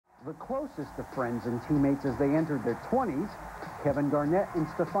The closest of friends and teammates as they entered their 20s, Kevin Garnett and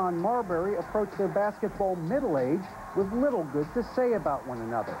Stephon Marbury approached their basketball middle age with little good to say about one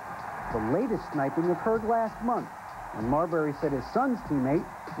another. The latest sniping occurred last month, and Marbury said his son's teammate,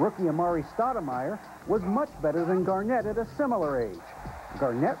 rookie Amari Stoudemire, was much better than Garnett at a similar age.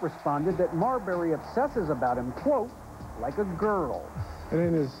 Garnett responded that Marbury obsesses about him, quote, like a girl. It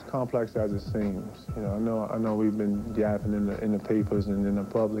ain't as complex as it seems. You know, I know we've been yapping in the papers and in the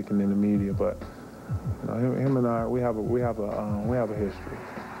public and in the media, but you know, him and I, we have a history.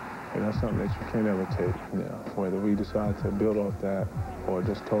 And that's something that you can't ever take. You know, whether we decide to build off that or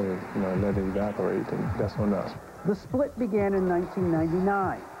just totally, you know, let it evaporate, then that's on us. The split began in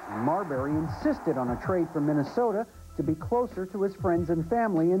 1999, and Marbury insisted on a trade from Minnesota to be closer to his friends and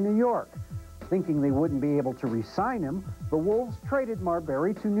family in New York. Thinking they wouldn't be able to re-sign him, the Wolves traded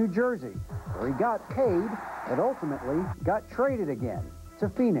Marbury to New Jersey, where he got paid, but ultimately got traded again to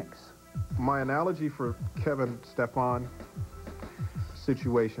Phoenix. My analogy for Kevin Stephon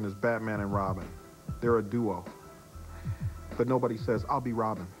situation is Batman and Robin. They're a duo, but nobody says, I'll be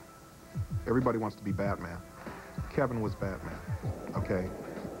Robin. Everybody wants to be Batman. Kevin was Batman, okay?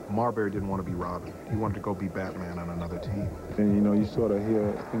 Marbury didn't want to be Robin. He wanted to go be Batman on another team. And, you know, you sort of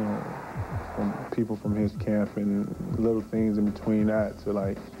hear, you know, from people from his camp and little things in between that to,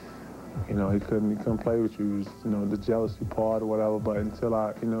 like, you know, he couldn't play with you. It was, you know, the jealousy part or whatever. But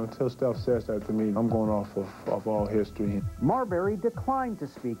until Steph says that to me, I'm going off of all history. Marbury declined to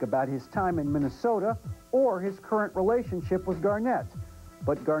speak about his time in Minnesota or his current relationship with Garnett.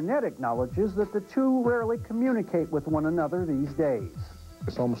 But Garnett acknowledges that the two rarely communicate with one another these days.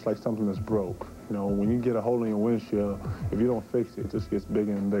 It's almost like something that's broke. You know, when you get a hole in your windshield, if you don't fix it, it just gets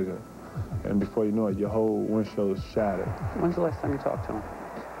bigger and bigger. And before you know it, your whole windshield is shattered. When's the last time you talked to him?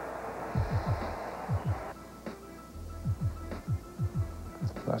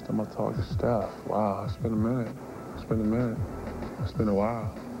 Last time I talked to Steph, wow, it's been a minute. It's been a minute. It's been a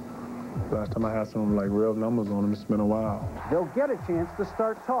while. Last time I had some like real numbers on him, it's been a while. They'll get a chance to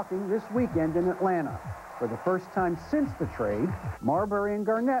start talking this weekend in Atlanta. For the first time since the trade, Marbury and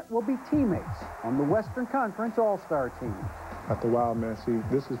Garnett will be teammates on the Western Conference All-Star team. After a while, man, see,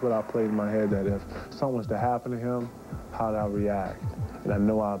 this is what I played in my head, that if something was to happen to him, how'd I react? And I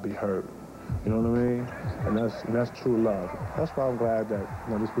know I'd be hurt. You know what I mean? And that's true love. That's why I'm glad that,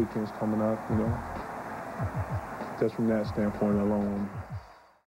 you know, this weekend's coming up, you know, just from that standpoint alone.